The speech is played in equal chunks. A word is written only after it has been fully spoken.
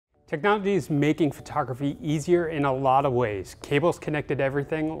Technology is making photography easier in a lot of ways. Cables connected to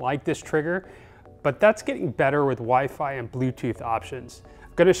everything, like this trigger, but that's getting better with Wi-Fi and Bluetooth options.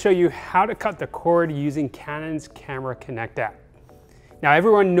 I'm going to show you how to cut the cord using Canon's Camera Connect app. Now,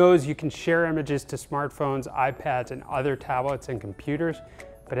 everyone knows you can share images to smartphones, iPads, and other tablets and computers,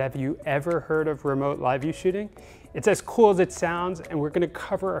 but have you ever heard of remote live view shooting? It's as cool as it sounds, and we're going to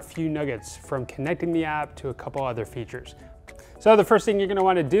cover a few nuggets from connecting the app to a couple other features. So the first thing you're going to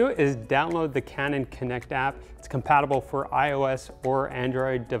want to do is download the Canon Connect app. It's compatible for iOS or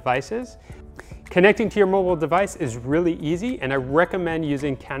Android devices. Connecting to your mobile device is really easy, and I recommend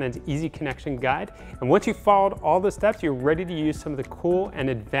using Canon's Easy Connection Guide. And once you've followed all the steps, you're ready to use some of the cool and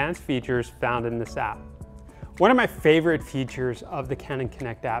advanced features found in this app. One of my favorite features of the Canon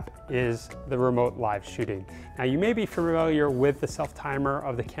Connect app is the remote live shooting. Now, you may be familiar with the self-timer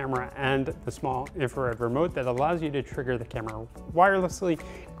of the camera and the small infrared remote that allows you to trigger the camera wirelessly.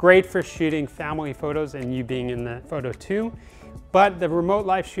 Great for shooting family photos and you being in the photo too. But the remote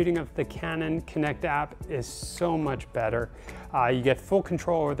live shooting of the Canon Connect app is so much better. You get full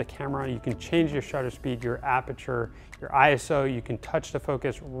control over the camera. You can change your shutter speed, your aperture, your ISO. You can touch the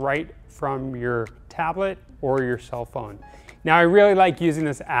focus right from your tablet or your cell phone. Now, I really like using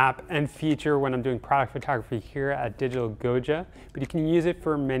this app and feature when I'm doing product photography here at Digital Goja, but you can use it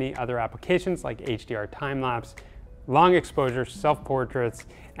for many other applications like HDR time-lapse, long exposure, self-portraits,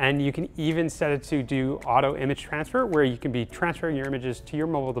 and you can even set it to do auto image transfer, where you can be transferring your images to your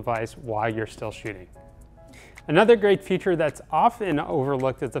mobile device while you're still shooting. Another great feature that's often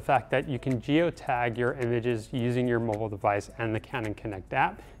overlooked is the fact that you can geotag your images using your mobile device and the Canon Connect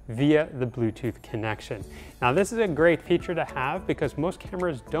app via the Bluetooth connection. Now, this is a great feature to have because most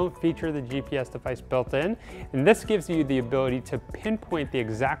cameras don't feature the GPS device built in, and this gives you the ability to pinpoint the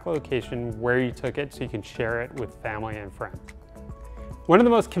exact location where you took it so you can share it with family and friends. One of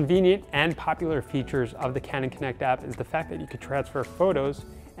the most convenient and popular features of the Canon Connect app is the fact that you can transfer photos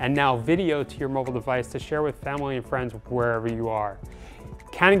and now video to your mobile device to share with family and friends wherever you are.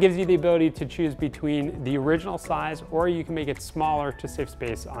 Canon gives you the ability to choose between the original size, or you can make it smaller to save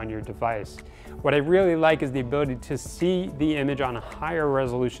space on your device. What I really like is the ability to see the image on a higher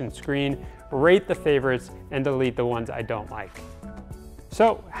resolution screen, rate the favorites, and delete the ones I don't like.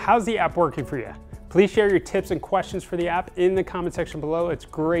 So, how's the app working for you? Please share your tips and questions for the app in the comment section below. It's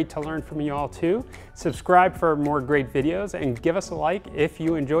great to learn from you all too. Subscribe for more great videos and give us a like if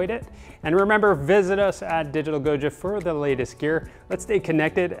you enjoyed it. And remember, visit us at Digital Goja for the latest gear. Let's stay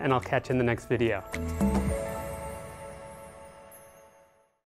connected, and I'll catch you in the next video.